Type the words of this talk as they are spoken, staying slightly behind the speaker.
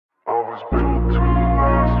was built to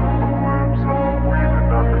last with the webs and the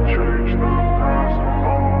weaving. I could change the past. I'm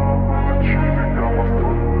all achieving. Got my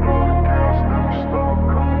foot on the gas, never stop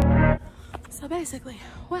competing. So basically,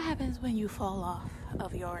 what happens when you fall off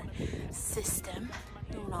of your system,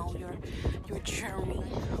 you know, your journey?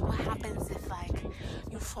 What happens if, like,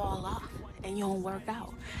 you fall off and you don't work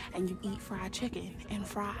out and you eat fried chicken and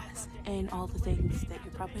fries and all the things that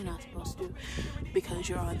you're probably not supposed to because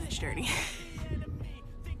you're on this journey?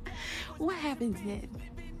 What happens then?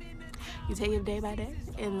 You take it day by day,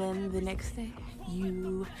 and then the next day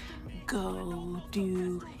you go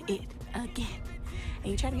do it again,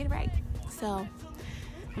 and you try to get it right. So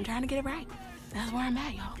I'm trying to get it right. That's where I'm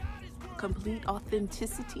at, y'all. Complete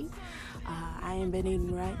authenticity. I ain't been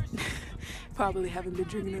eating right. Probably haven't been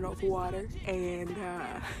drinking enough water, and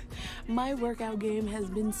my workout game has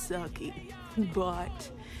been sucky.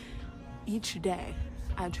 But each day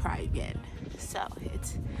I try again. So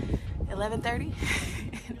it's 11:30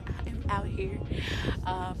 and I'm out here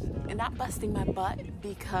and not busting my butt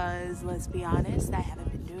because, let's be honest, I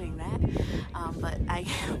haven't been doing that, but I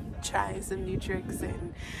am trying some new tricks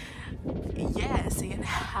and yeah, seeing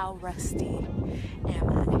how rusty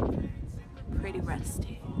am I. Pretty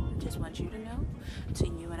rusty. Just want you to know,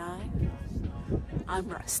 between you and I'm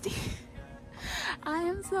rusty. I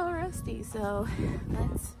am so rusty, so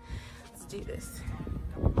let's do this.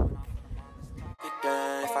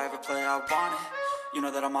 If I ever play, I want it. You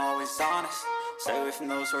know that I'm always honest. Stay away from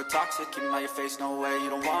those who are toxic. Keep them out your face, no way, you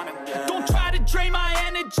don't want it. Yeah. Don't try to drain my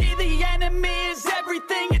energy. The enemy is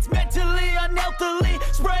everything. It's mentally, unhealthily,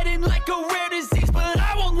 spreading like a rare disease. But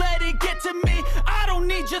I won't let it get to me. I don't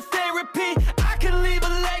need your therapy. I can leave a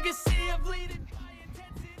legacy of leading by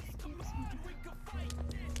intensity. Tomorrow we can fight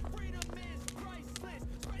this. Freedom is priceless.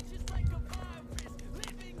 Righteous like a virus.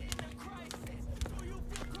 Living in a crisis. Do you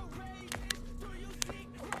feel courageous? Do you seek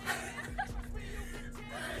Christ? Trust me, you can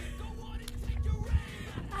tell it. Don't want to take your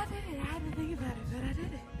aim. I did it. I had to think about it, but I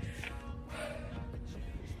did it.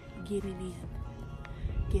 Getting it in.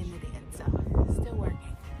 Getting it in. So, still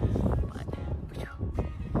working. But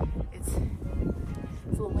it's a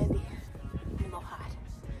little windy. A little hot.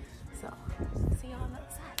 So, see y'all on the other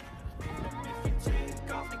side.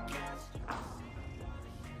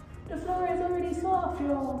 The floor is already soft,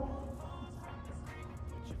 y'all.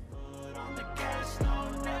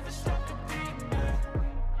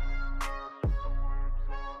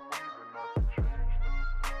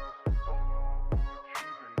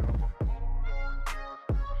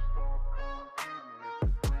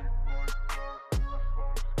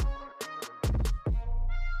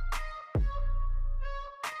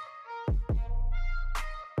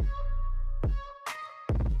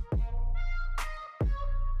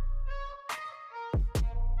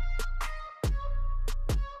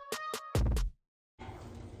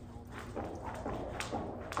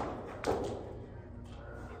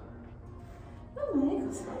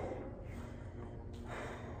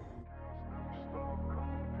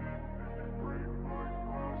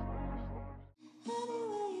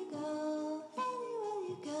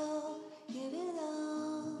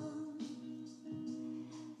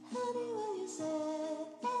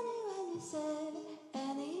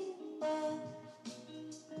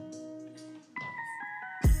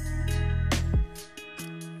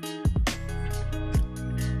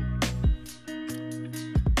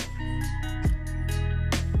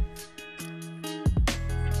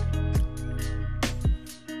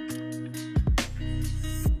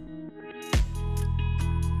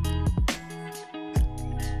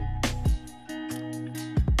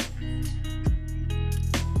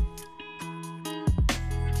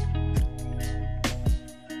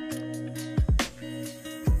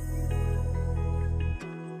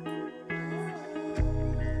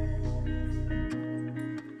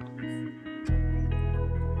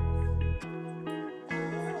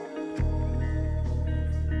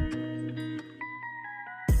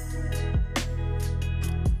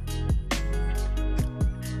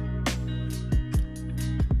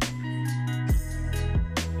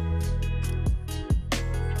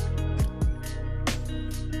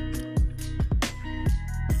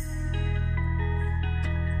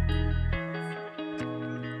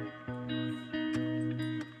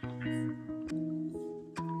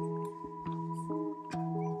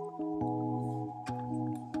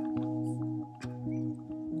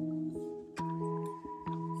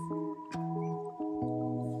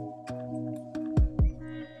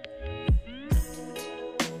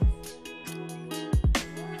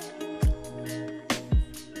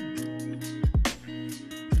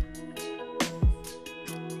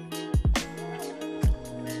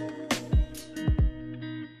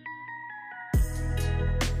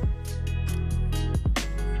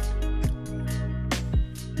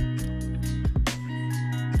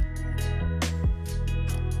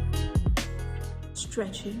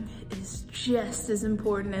 stretching is just as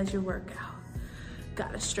important as your workout.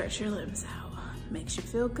 Gotta stretch your limbs out. Makes you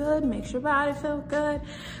feel good, makes your body feel good,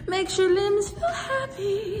 makes your limbs feel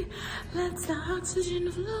happy, lets the oxygen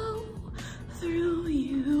flow through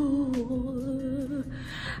you.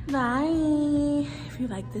 Bye. If you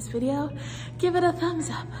like this video, give it a thumbs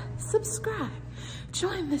up, subscribe,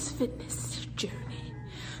 join this fitness journey.